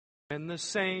When the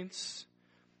saints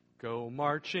go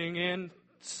marching in.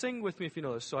 Sing with me if you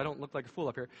know this, so I don't look like a fool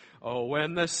up here. Oh,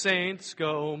 when the saints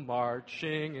go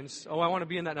marching in. Oh, I want to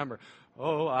be in that number.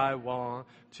 Oh, I want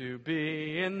to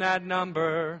be in that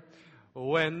number.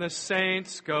 When the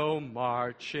saints go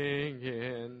marching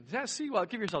in. Yeah, see, well,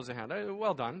 give yourselves a hand.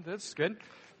 Well done. That's good.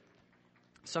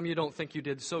 Some of you don't think you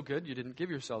did so good. You didn't give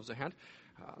yourselves a hand.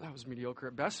 That was mediocre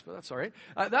at best, but that's all right.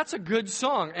 That's a good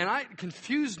song, and it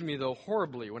confused me, though,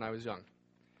 horribly when I was young.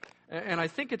 And I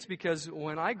think it's because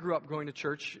when I grew up going to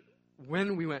church,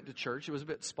 when we went to church, it was a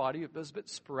bit spotty, it was a bit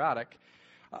sporadic.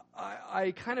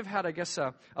 I kind of had, I guess,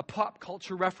 a pop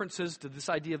culture references to this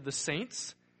idea of the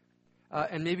saints,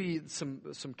 and maybe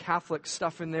some Catholic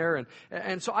stuff in there.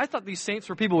 And so I thought these saints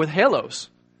were people with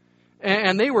halos.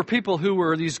 And they were people who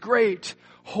were these great,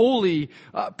 holy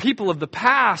people of the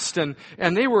past. And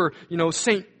they were,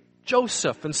 Saint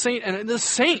Joseph and the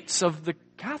saints of the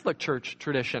Catholic Church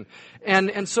tradition.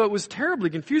 And so it was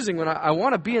terribly confusing when I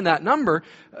want to be in that number.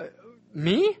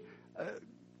 Me?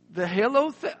 The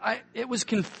halo? It was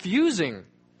confusing.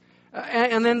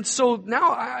 And then so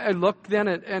now I look then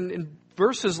at, and in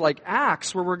verses like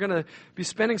Acts, where we're going to be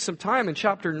spending some time in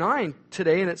chapter 9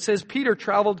 today, and it says Peter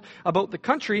traveled about the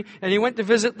country and he went to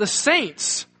visit the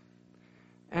saints.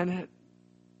 And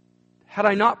had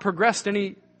I not progressed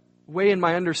any way in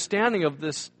my understanding of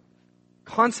this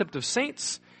concept of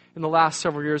saints in the last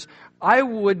several years, I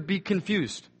would be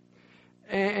confused.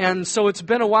 And so it's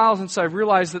been a while since I've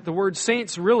realized that the word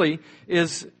saints really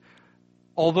is,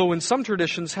 although in some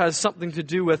traditions has something to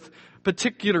do with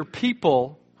particular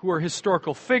people who are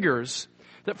historical figures,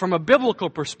 that from a biblical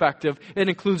perspective, it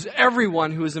includes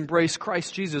everyone who has embraced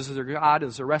Christ Jesus as their God,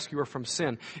 as a rescuer from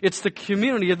sin. It's the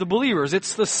community of the believers.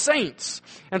 It's the saints.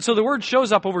 And so the word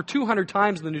shows up over 200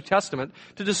 times in the New Testament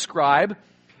to describe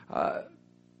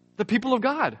the people of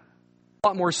God. A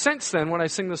lot more sense then when I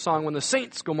sing the song, when the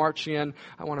saints go marching in.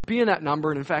 I want to be in that number,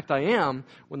 and in fact I am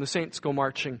when the saints go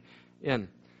marching in.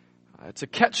 It's a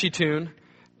catchy tune,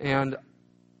 and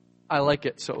I like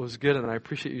it, so it was good, and I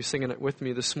appreciate you singing it with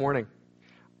me this morning.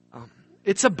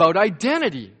 It's about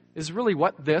identity, is really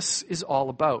what this is all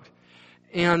about.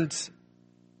 And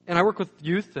I work with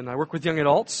youth, and I work with young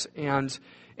adults, and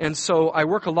so I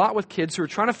work a lot with kids who are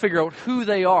trying to figure out who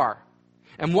they are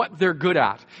and what they're good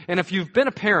at. And if you've been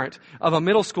a parent of a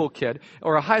middle school kid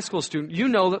or a high school student, you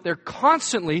know that they're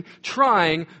constantly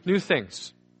trying new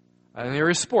things. And there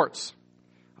is sports.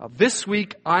 This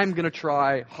week, I'm going to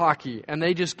try hockey. And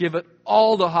they just give it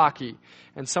all to hockey.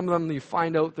 And some of them, you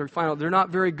find out they're not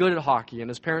very good at hockey. And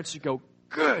as parents, you go,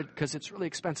 good, because it's really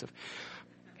expensive.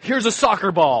 Here's a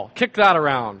soccer ball. Kick that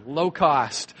around. Low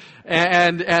cost.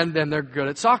 And then they're good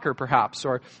at soccer, perhaps,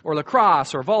 or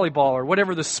lacrosse, or volleyball, or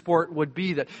whatever the sport would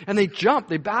be. And they jump,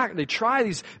 they try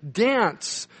these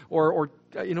dance, or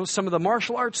some of the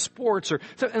martial arts sports,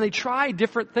 and they try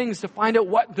different things to find out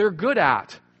what they're good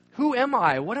at. Who am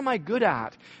I? What am I good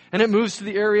at? And it moves to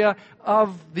the area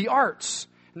of the arts.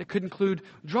 And it could include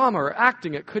drama or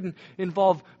acting. It could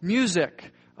involve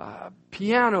music,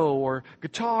 piano or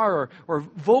guitar or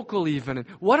vocal even. And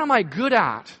what am I good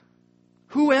at?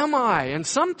 Who am I? And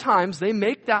sometimes they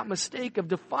make that mistake of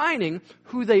defining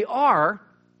who they are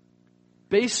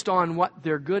based on what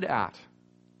they're good at.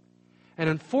 And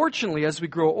unfortunately, as we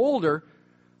grow older,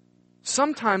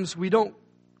 sometimes we don't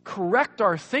correct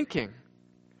our thinking.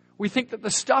 We think that the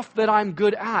stuff that I'm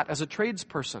good at as a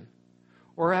tradesperson,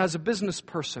 or as a business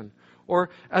person,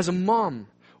 or as a mom,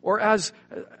 or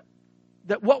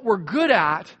that what we're good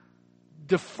at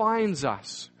defines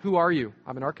us. Who are you?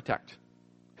 I'm an architect.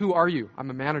 Who are you? I'm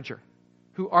a manager.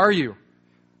 Who are you?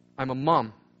 I'm a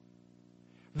mom.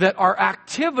 That our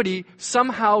activity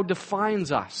somehow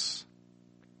defines us.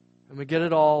 And we get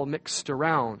it all mixed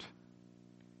around.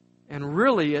 And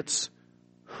really it's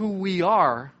who we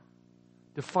are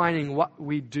defining what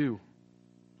we do.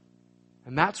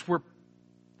 And that's where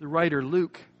the writer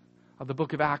Luke of the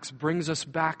book of Acts brings us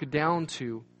back down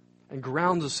to and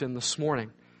grounds us in this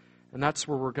morning. And that's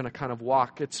where we're going to kind of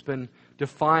walk. It's been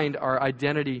defined, our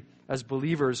identity as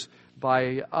believers,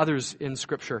 by others in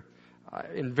Scripture,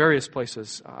 in various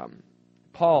places.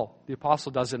 Paul, the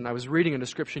apostle, does it, and I was reading a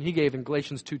description he gave in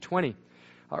Galatians 2:20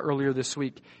 earlier this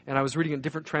week, and I was reading in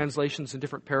different translations and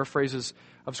different paraphrases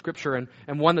of Scripture,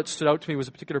 and one that stood out to me was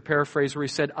a particular paraphrase where he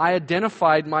said, I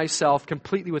identified myself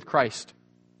completely with Christ.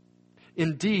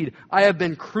 Indeed, I have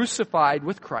been crucified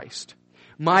with Christ.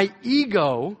 My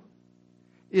ego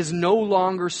is no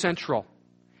longer central.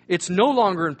 It's no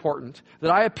longer important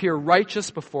that I appear righteous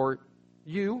before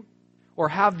you or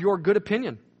have your good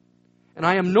opinion. And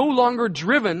I am no longer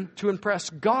driven to impress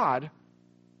God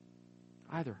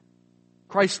either.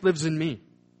 Christ lives in me.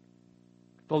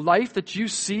 The life that you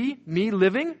see me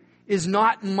living is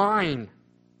not mine,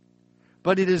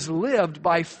 but it is lived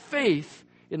by faith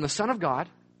in the Son of God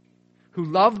who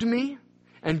loved me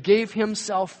and gave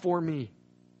himself for me.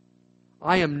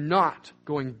 I am not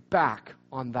going back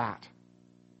on that.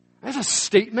 That's a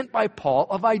statement by Paul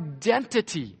of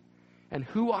identity and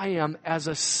who I am as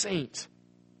a saint.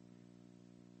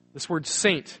 This word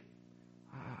saint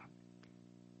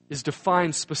is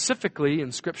defined specifically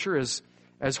in Scripture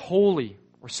as holy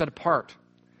or set apart,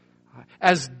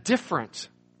 as different.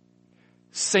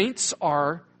 Saints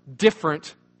are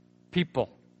different people.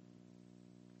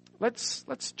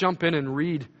 Let's jump in and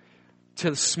read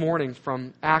to this morning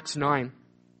from Acts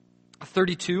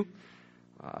 9:32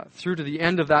 through to the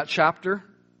end of that chapter,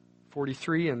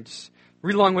 43. And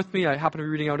read along with me. I happen to be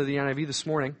reading out of the NIV this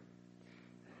morning.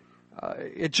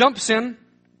 It jumps in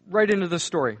right into the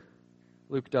story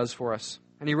Luke does for us.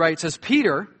 And he writes, as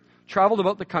Peter traveled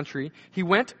about the country, he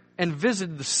went and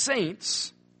visited the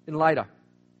saints in Lydda.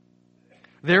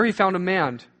 There he found a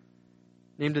man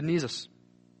named Aeneas,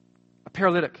 a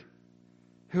paralytic,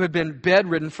 who had been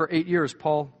bedridden for 8 years.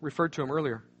 Paul referred to him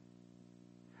earlier.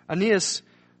 Aeneas,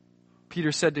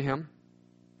 Peter said to him,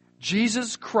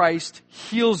 Jesus Christ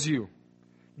heals you.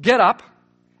 Get up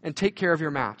and take care of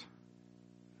your mat.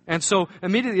 And so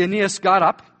immediately Aeneas got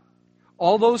up.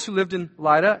 All those who lived in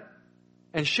Lydda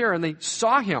and Sharon, they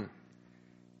saw him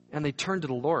and they turned to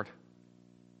the Lord.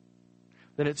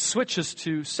 Then it switches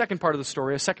to second part of the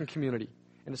story, a second community.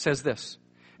 And it says this.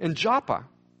 In Joppa,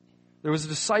 there was a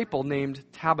disciple named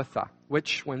Tabitha,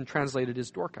 which, when translated, is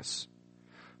Dorcas,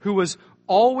 who was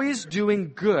always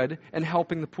doing good and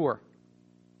helping the poor.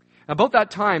 About that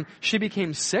time, she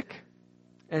became sick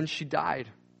and she died.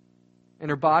 And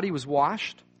her body was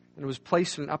washed and was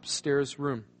placed in an upstairs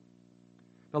room.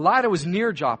 Now, Lydda was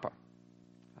near Joppa.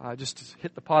 Just to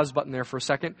hit the pause button there for a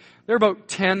second. They're about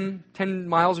 10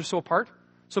 miles or so apart.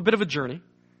 So a bit of a journey,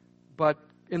 but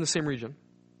in the same region.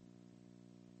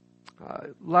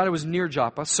 Lydda was near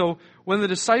Joppa. So when the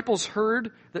disciples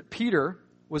heard that Peter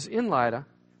was in Lydda,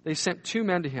 they sent 2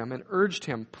 men to him and urged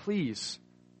him, please,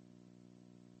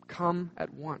 come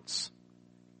at once.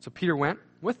 So Peter went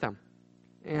with them.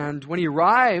 And when he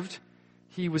arrived,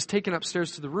 he was taken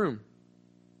upstairs to the room.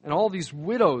 And all these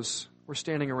widows were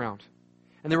standing around.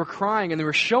 And they were crying, and they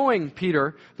were showing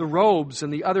Peter the robes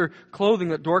and the other clothing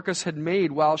that Dorcas had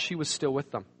made while she was still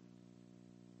with them.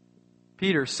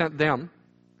 Peter sent them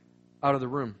out of the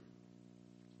room.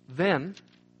 Then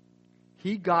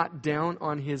he got down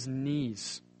on his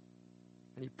knees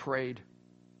and he prayed.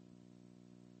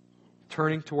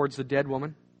 Turning towards the dead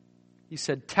woman, he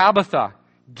said, Tabitha,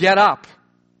 get up.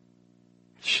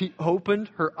 She opened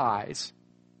her eyes,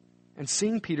 and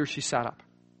seeing Peter, she sat up.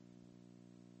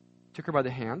 Took her by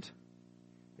the hand,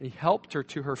 and he helped her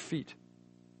to her feet.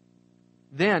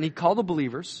 Then he called the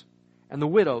believers and the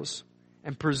widows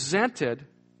and presented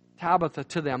Tabitha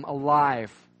to them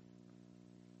alive.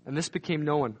 And this became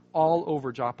known all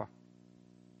over Joppa.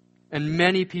 And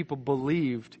many people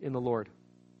believed in the Lord.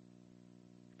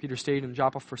 Peter stayed in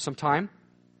Joppa for some time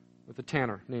with a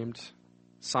tanner named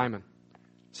Simon.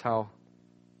 That's how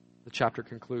the chapter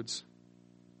concludes.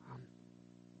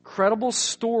 Incredible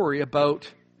story about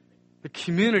the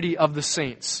community of the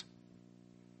saints.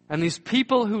 And these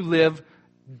people who live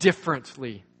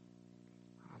differently.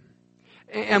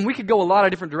 And we could go a lot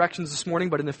of different directions this morning,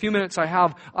 but in the few minutes I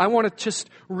have, I want to just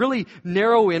really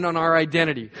narrow in on our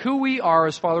identity. Who we are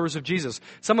as followers of Jesus.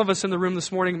 Some of us in the room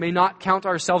this morning may not count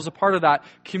ourselves a part of that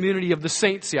community of the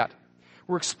saints yet.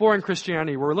 We're exploring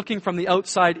Christianity. We're looking from the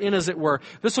outside in, as it were.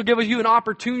 This will give you an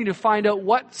opportunity to find out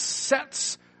what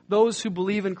sets those who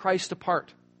believe in Christ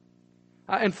apart.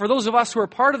 And for those of us who are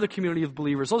part of the community of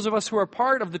believers, those of us who are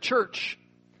part of the church,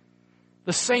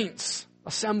 the saints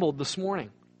assembled this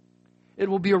morning, it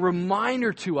will be a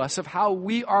reminder to us of how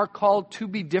we are called to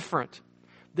be different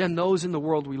than those in the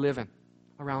world we live in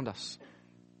around us.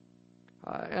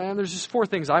 And there's just 4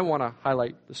 things I want to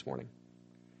highlight this morning.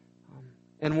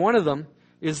 And one of them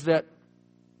is that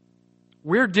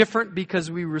we're different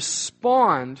because we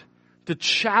respond to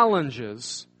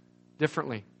challenges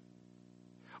differently.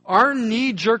 Our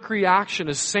knee-jerk reaction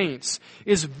as saints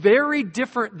is very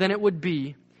different than it would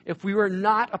be if we were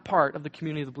not a part of the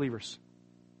community of the believers.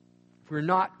 If we were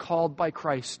not called by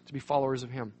Christ to be followers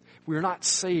of Him. If we were not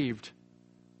saved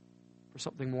for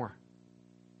something more.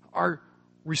 Our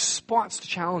response to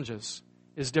challenges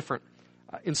is different.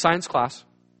 In science class,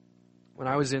 when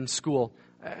I was in school,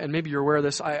 and maybe you're aware of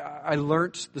this, I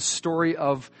learned the story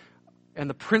of and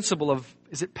the principle of,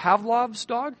 is it Pavlov's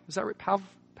dog? Is that right?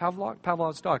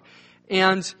 Pavlov's dog.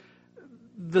 And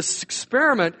this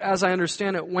experiment, as I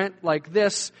understand it, went like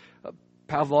this.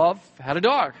 Pavlov had a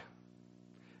dog.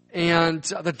 And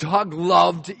the dog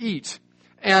loved to eat.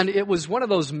 And it was one of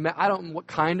those, I don't know what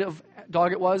kind of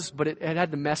dog it was, but it had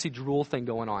the messy drool thing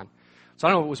going on. So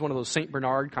I don't know if it was one of those St.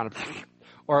 Bernard kind of,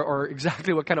 or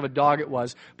exactly what kind of a dog it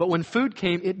was. But when food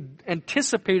came, it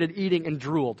anticipated eating and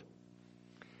drooled.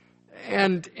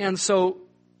 And so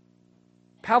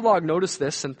Pavlov noticed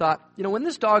this and thought, when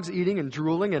this dog's eating and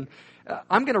drooling, and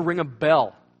I'm going to ring a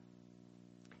bell.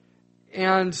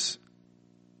 And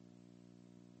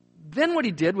then what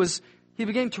he did was he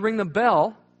began to ring the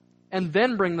bell and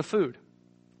then bring the food.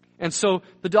 And so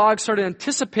the dog started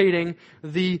anticipating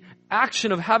the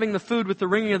action of having the food with the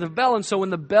ringing of the bell. And so when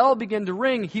the bell began to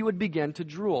ring, he would begin to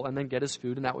drool and then get his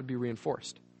food, and that would be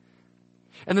reinforced.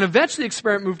 And then eventually the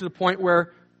experiment moved to the point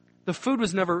where the food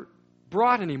was never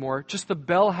brought anymore, just the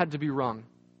bell had to be rung.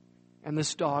 And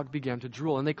this dog began to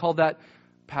drool. And they called that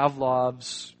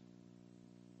Pavlov's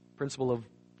principle of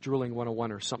drooling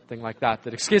 101 or something like that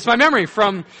escapes my memory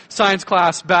from science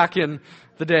class back in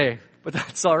the day. But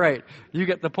that's all right. You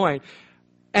get the point.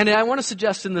 And I want to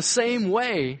suggest in the same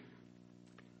way,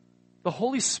 the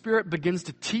Holy Spirit begins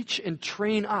to teach and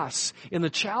train us in the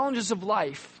challenges of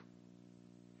life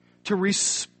to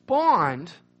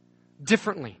respond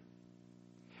differently.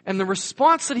 And the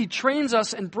response that He trains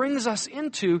us and brings us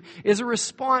into is a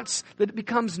response that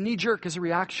becomes knee-jerk as a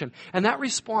reaction. And that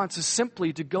response is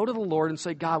simply to go to the Lord and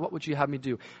say, God, what would you have me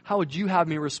do? How would you have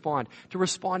me respond? To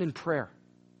respond in prayer.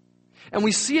 And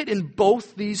we see it in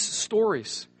both these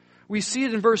stories. We see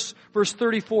it in verse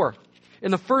 34,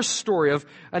 in the first story of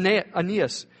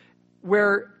Aeneas,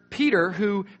 where Peter,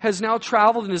 who has now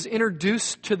traveled and is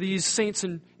introduced to these saints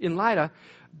in Lydda,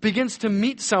 begins to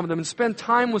meet some of them and spend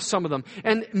time with some of them,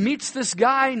 and meets this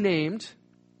guy named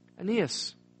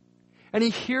Aeneas. And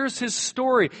he hears his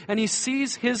story, and he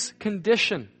sees his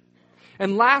condition.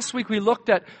 And last week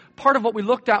part of what we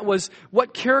looked at was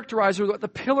what characterized, or what the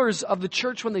pillars of the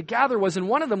church when they gather was, and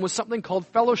one of them was something called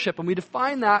fellowship. And we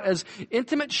define that as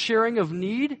intimate sharing of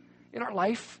need in our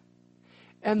life,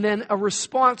 and then a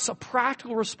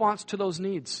practical response to those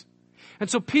needs. And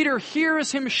so Peter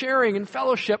hears him sharing in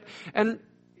fellowship, and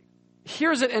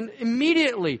hears it, and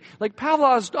immediately, like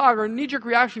Pavlov's dog, or a knee-jerk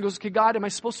reaction, goes, okay, God, am I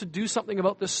supposed to do something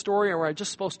about this story, or am I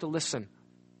just supposed to listen?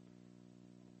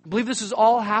 I believe this is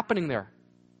all happening there.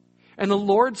 And the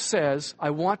Lord says,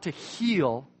 I want to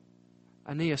heal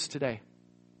Aeneas today.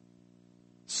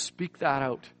 Speak that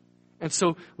out. And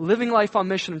so, living life on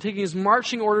mission and taking his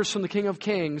marching orders from the King of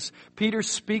Kings, Peter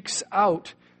speaks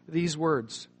out these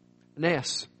words.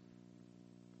 Aeneas,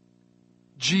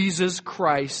 Jesus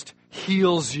Christ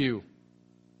heals you.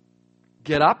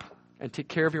 Get up and take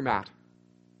care of your mat.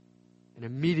 And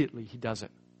immediately he does it.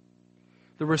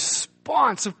 The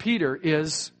response of Peter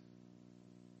is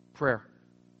prayer,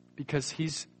 because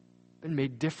he's been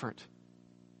made different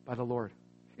by the Lord.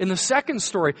 In the second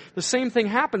story, the same thing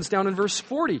happens down in verse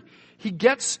 40. He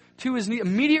gets to his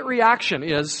immediate reaction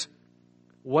is,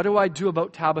 what do I do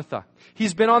about Tabitha?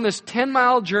 He's been on this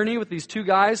 10-mile journey with these two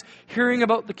guys, hearing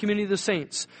about the community of the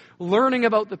saints, learning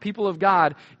about the people of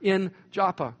God in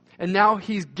Joppa. And now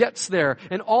he gets there,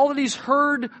 and all that he's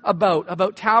heard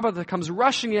about Tabitha comes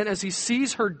rushing in as he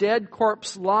sees her dead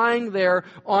corpse lying there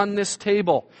on this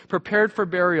table, prepared for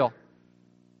burial.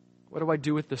 What do I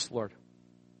do with this, Lord?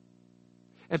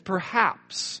 And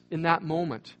perhaps in that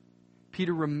moment,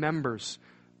 Peter remembers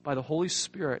by the Holy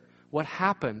Spirit what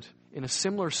happened in a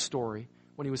similar story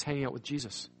when he was hanging out with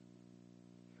Jesus,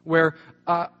 where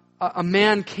a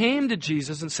man came to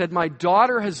Jesus and said, my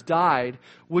daughter has died.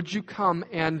 Would you come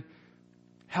and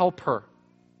help her?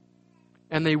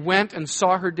 And they went and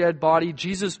saw her dead body.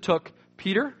 Jesus took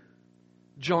Peter,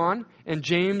 John, and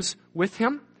James with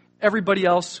him. Everybody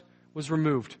else was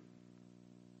removed.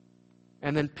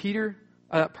 And then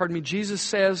Jesus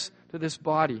says to this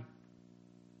body,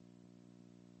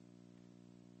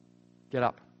 get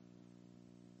up.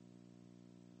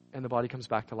 And the body comes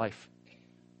back to life.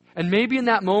 And maybe in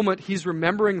that moment he's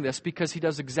remembering this because he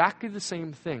does exactly the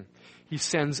same thing. He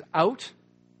sends out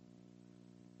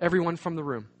everyone from the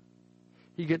room.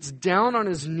 He gets down on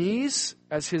his knees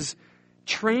as his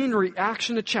trained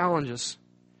reaction to challenges.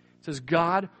 He says,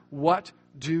 God, what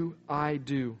do I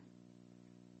do?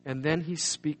 And then he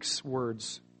speaks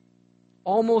words.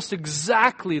 Almost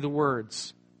exactly the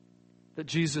words that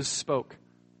Jesus spoke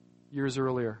years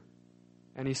earlier.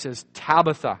 And he says,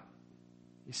 Tabitha.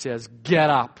 He says, get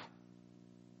up.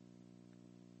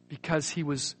 Because he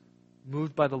was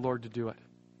moved by the Lord to do it.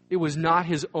 It was not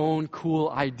his own cool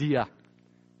idea.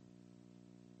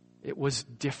 It was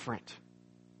different.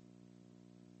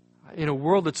 in a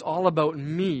world that's all about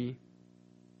me,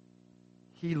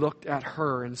 he looked at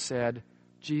her and said,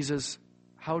 Jesus,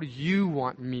 how do you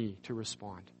want me to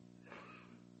respond?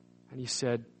 And he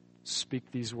said,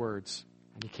 speak these words.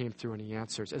 And he came through and he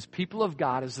answers. As people of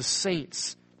God, as the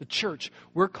saints, the church,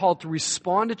 we're called to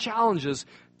respond to challenges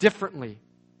differently.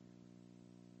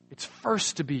 It's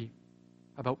first to be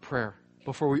about prayer.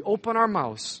 Before we open our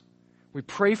mouths, we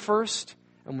pray first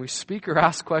and we speak or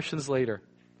ask questions later.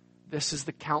 This is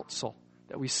the counsel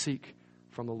that we seek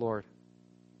from the Lord.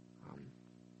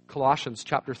 Colossians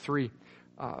chapter 3,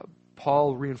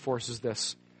 Paul reinforces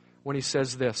this when he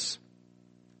says this.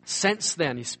 Since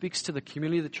then, he speaks to the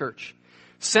community of the church.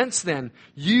 Since then,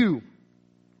 you,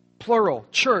 plural,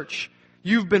 church,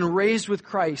 you've been raised with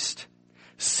Christ.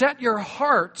 Set your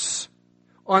hearts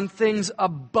on things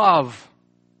above,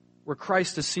 where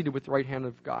Christ is seated with the right hand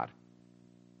of God.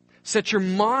 Set your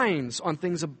minds on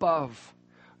things above,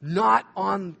 not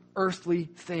on earthly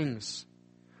things.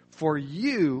 For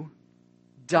you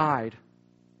died,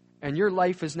 and your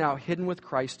life is now hidden with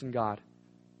Christ in God.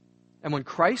 And when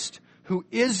Christ, who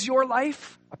is your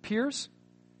life, appears,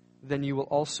 then you will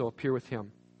also appear with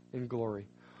him in glory.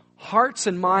 Hearts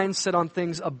and minds set on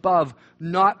things above,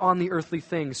 not on the earthly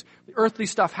things. The earthly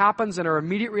stuff happens, and our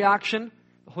immediate reaction,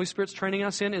 the Holy Spirit's training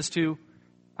us in, is to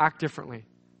act differently,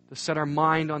 to set our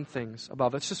mind on things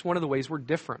above. It's just one of the ways we're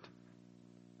different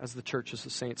as the church, as the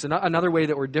saints. And another way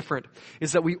that we're different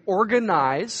is that we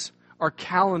organize our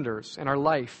calendars and our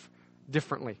life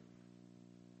differently.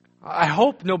 I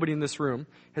hope nobody in this room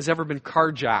has ever been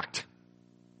carjacked.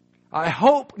 I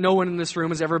hope no one in this room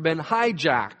has ever been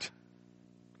hijacked.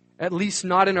 At least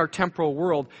not in our temporal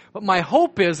world. But my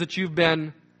hope is that you've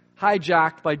been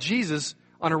hijacked by Jesus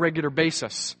on a regular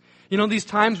basis. You know, these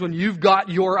times when you've got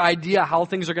your idea how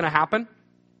things are going to happen?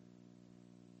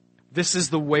 This is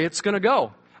the way it's going to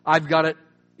go. I've got it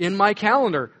in my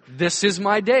calendar. This is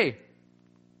my day.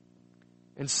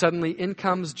 And suddenly in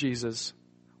comes Jesus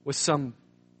with some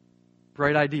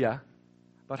bright idea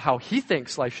about how he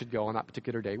thinks life should go on that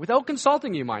particular day, without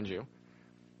consulting you, mind you,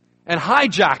 and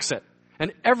hijacks it,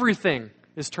 and everything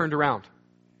is turned around.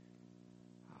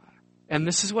 And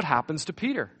this is what happens to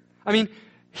Peter. I mean,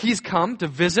 he's come to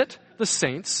visit the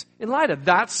saints in Lydda.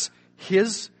 That's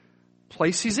his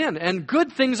place he's in. And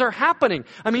good things are happening.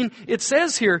 I mean, it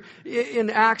says here in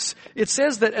Acts, it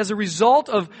says that as a result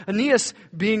of Aeneas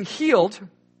being healed,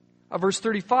 verse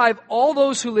 35, all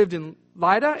those who lived in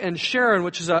Lydda and Sharon,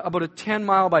 which is about a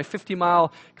 10-mile by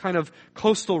 50-mile kind of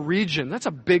coastal region, that's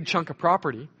a big chunk of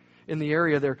property in the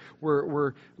area there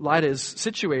where Lydda is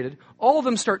situated, all of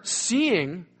them start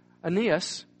seeing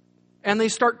Aeneas and they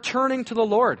start turning to the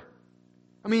Lord.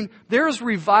 I mean, there's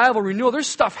revival, renewal. There's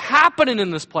stuff happening in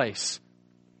this place.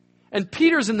 And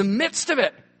Peter's in the midst of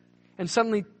it. And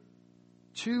suddenly,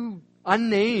 two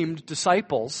unnamed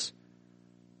disciples,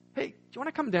 hey, do you want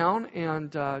to come down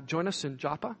and join us in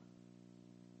Joppa?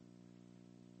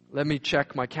 Let me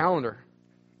check my calendar.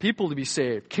 People to be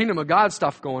saved. Kingdom of God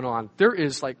stuff going on. There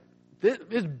is this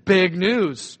is big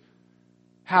news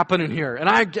happening here. And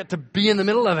I get to be in the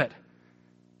middle of it.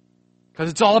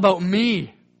 Because it's all about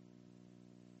me.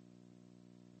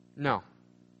 No.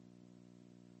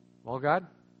 Well, God,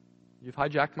 you've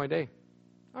hijacked my day.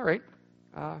 All right.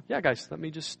 Yeah, guys, let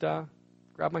me just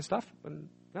grab my stuff and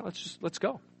let's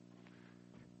go.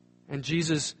 And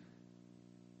Jesus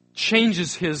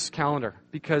changes his calendar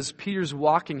because Peter's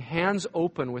walking hands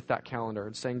open with that calendar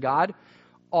and saying, God,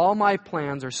 all my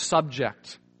plans are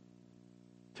subject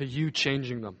to you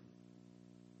changing them.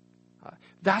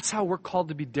 That's how we're called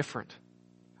to be different.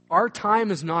 Our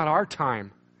time is not our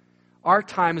time. Our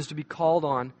time is to be called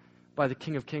on by the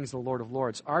King of Kings, the Lord of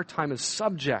Lords. Our time is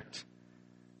subject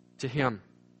to him.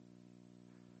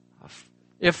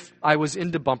 If I was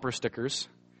into bumper stickers,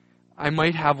 I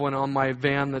might have one on my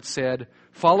van that said,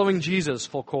 following Jesus, :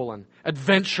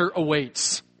 adventure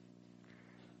awaits.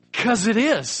 Because it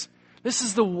is. This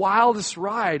is the wildest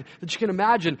ride that you can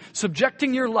imagine.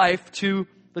 Subjecting your life to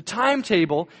the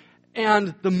timetable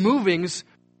and the movings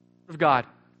of God.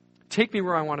 Take me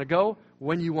where I want to go,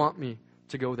 when you want me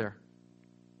to go there.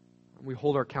 We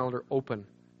hold our calendar open,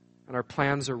 and our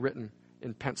plans are written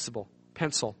in pencil.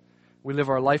 We live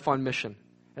our life on mission,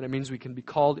 and it means we can be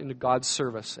called into God's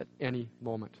service at any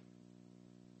moment.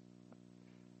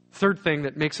 Third thing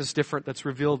that makes us different that's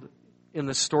revealed in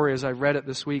this story as I read it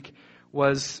this week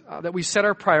was that we set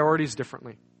our priorities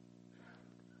differently.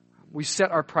 We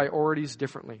set our priorities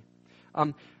differently.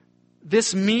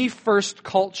 This me-first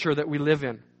culture that we live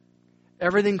in,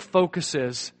 everything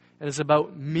focuses and is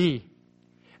about me.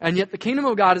 And yet the kingdom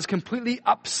of God is completely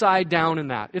upside down in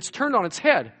that. It's turned on its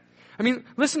head. I mean,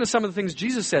 listen to some of the things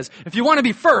Jesus says. If you want to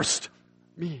be first,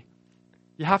 me,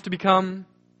 you have to become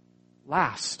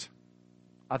last,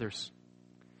 others.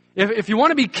 If you want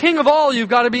to be king of all, you've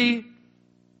got to be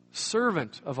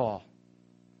servant of all.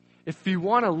 If you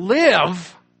want to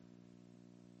live,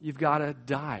 you've got to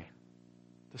die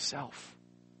to self.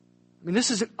 I mean,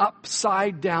 this is an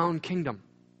upside-down kingdom.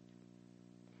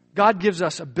 God gives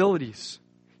us abilities.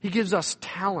 He gives us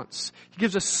talents. He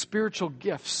gives us spiritual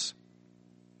gifts.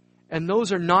 And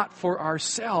those are not for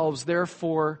ourselves. They're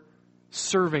for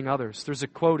serving others. There's a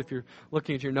quote, if you're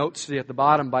looking at your notes today at the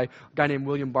bottom, by a guy named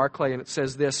William Barclay, and it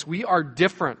says this: "We are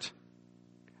different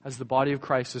as the body of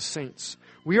Christ as saints.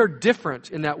 We are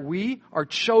different in that we are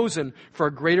chosen for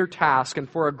a greater task and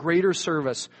for a greater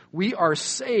service. We are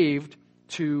saved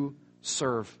to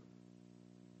serve."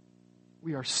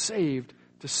 We are saved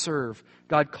to serve.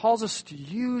 God calls us to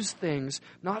use things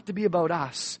not to be about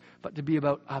us, but to be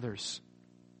about others.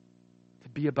 To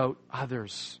be about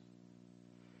others.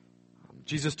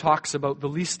 Jesus talks about the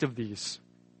least of these.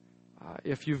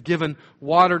 If you've given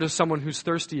water to someone who's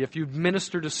thirsty, if you've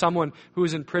ministered to someone who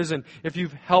is in prison, if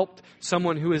you've helped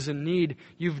someone who is in need,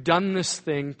 you've done this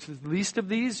thing to the least of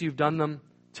these, you've done them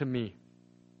to me.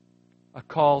 A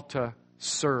call to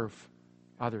serve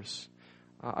others.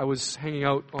 I was hanging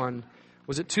out on,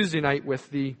 was it Tuesday night with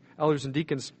the elders and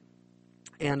deacons,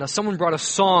 and someone brought a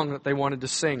song that they wanted to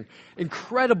sing.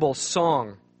 Incredible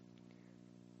song.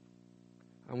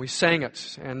 And we sang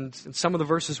it, and some of the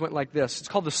verses went like this. It's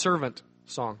called the Servant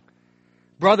Song.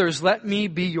 "Brothers, let me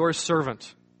be your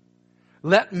servant.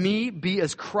 Let me be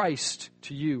as Christ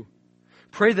to you.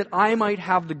 Pray that I might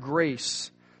have the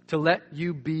grace to let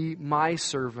you be my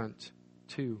servant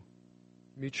too."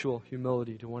 Mutual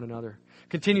humility to one another.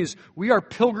 Continues, "We are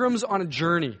pilgrims on a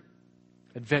journey.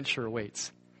 Adventure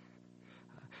awaits.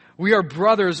 We are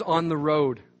brothers on the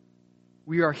road.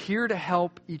 We are here to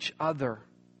help each other.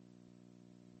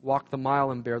 Walk the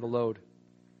mile and bear the load."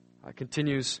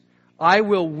 Continues, "I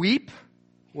will weep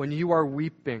when you are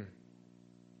weeping.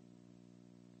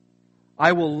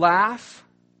 I will laugh.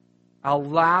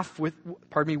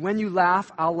 When you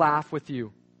laugh, I'll laugh with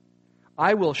you.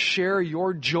 I will share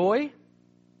your joy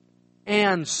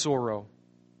and sorrow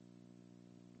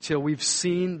till we've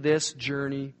seen this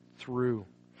journey through."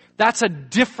 That's a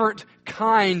different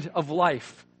kind of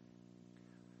life.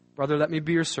 Brother, let me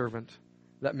be your servant.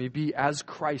 Let me be as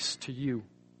Christ to you.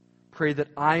 Pray that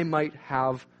I might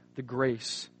have the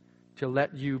grace to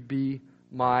let you be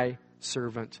my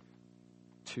servant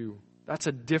too. That's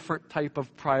a different type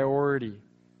of priority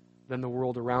than the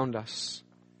world around us.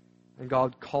 And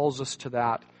God calls us to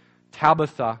that.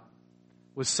 Tabitha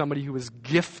was somebody who was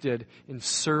gifted in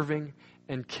serving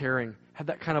and caring. Had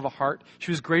that kind of a heart.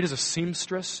 She was great as a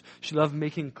seamstress. She loved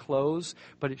making clothes,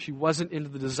 but she wasn't into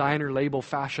the designer label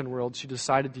fashion world. She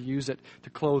decided to use it to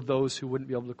clothe those who wouldn't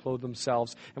be able to clothe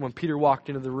themselves. And when Peter walked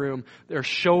into the room, they're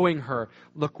showing her,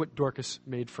 "Look what Dorcas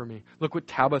made for me. Look what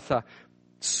Tabitha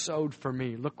sewed for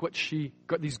me. Look what she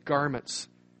got, these garments."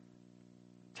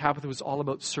 Tabitha was all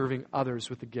about serving others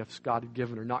with the gifts God had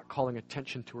given her, not calling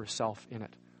attention to herself in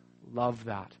it. Love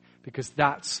that, because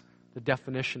that's the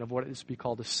definition of what it is to be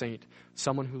called a saint.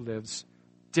 Someone who lives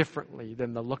differently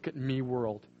than the look at me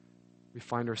world we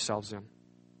find ourselves in.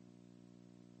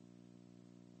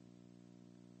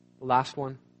 The last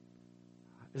one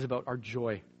is about our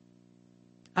joy.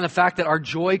 And the fact that our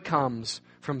joy comes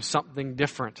from something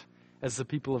different as the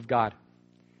people of God.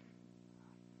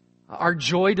 Our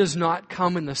joy does not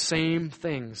come in the same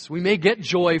things. We may get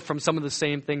joy from some of the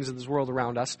same things in this world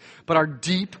around us, but our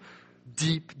deep,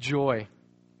 deep joy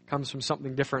comes from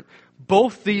something different.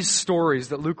 Both these stories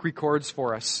that Luke records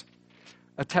for us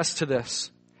attest to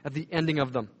this at the ending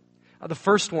of them. The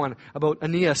first one about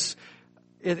Aeneas,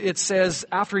 it says,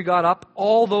 after he got up,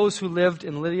 all those who lived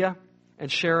in Lydia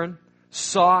and Sharon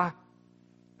saw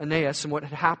Aeneas and what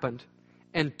had happened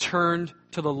and turned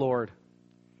to the Lord.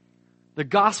 The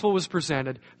gospel was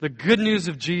presented, the good news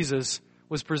of Jesus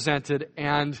was presented,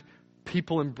 and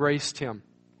people embraced him,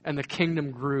 and the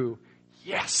kingdom grew.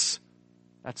 Yes!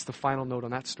 That's the final note on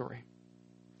that story.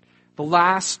 The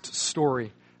last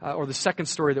story, or the second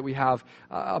story that we have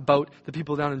about the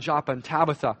people down in Joppa and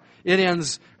Tabitha, it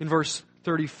ends in verse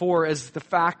 34 as the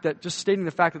fact that, just stating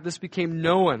the fact that this became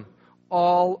known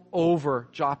all over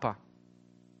Joppa.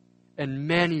 And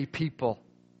many people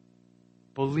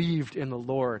believed in the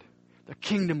Lord. The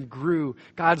kingdom grew.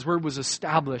 God's word was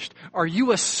established. Are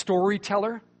you a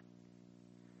storyteller?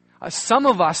 Some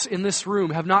of us in this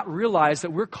room have not realized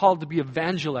that we're called to be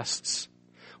evangelists.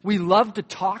 We love to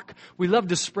talk. We love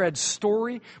to spread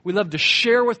story. We love to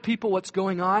share with people what's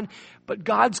going on. But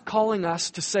God's calling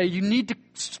us to say, you need to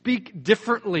speak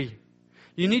differently.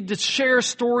 You need to share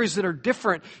stories that are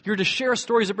different. You're to share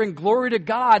stories that bring glory to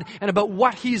God and about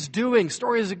what He's doing.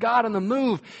 Stories of God on the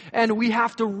move. And we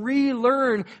have to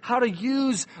relearn how to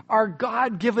use our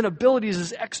God-given abilities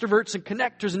as extroverts and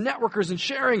connectors and networkers and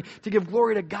sharing to give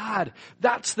glory to God.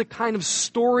 That's the kind of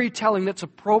storytelling that's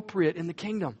appropriate in the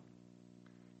kingdom.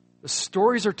 The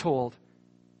stories are told.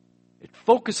 It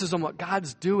focuses on what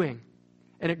God's doing.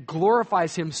 And it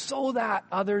glorifies Him so that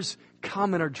others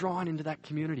come and are drawn into that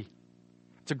community.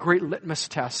 It's a great litmus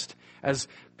test as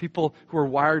people who are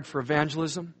wired for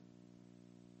evangelism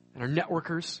and are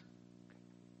networkers.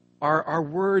 Are our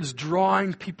words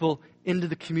drawing people into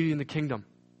the community and the kingdom?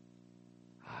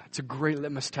 It's a great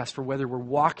litmus test for whether we're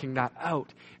walking that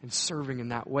out and serving in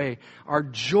that way. Our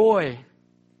joy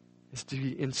is to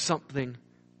be in something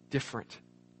different.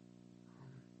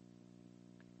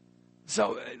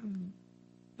 So,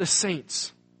 the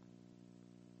saints,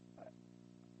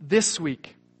 this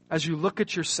week, as you look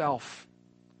at yourself,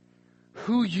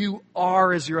 who you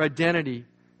are as your identity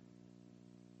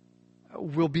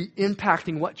will be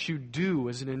impacting what you do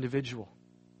as an individual.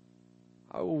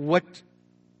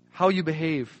 How you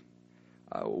behave,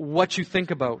 what you think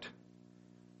about,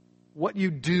 what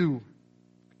you do,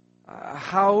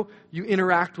 how you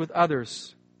interact with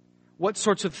others, what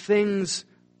sorts of things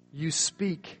you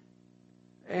speak,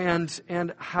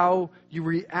 and how you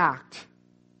react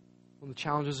when the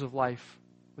challenges of life,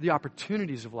 or the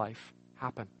opportunities of life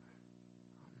happen.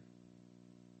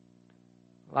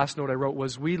 Last note I wrote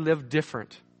was, we live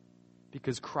different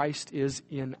because Christ is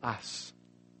in us.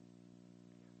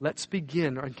 Let's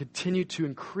begin and continue to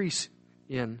increase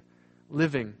in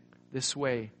living this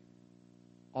way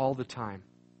all the time,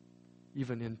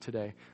 even in today.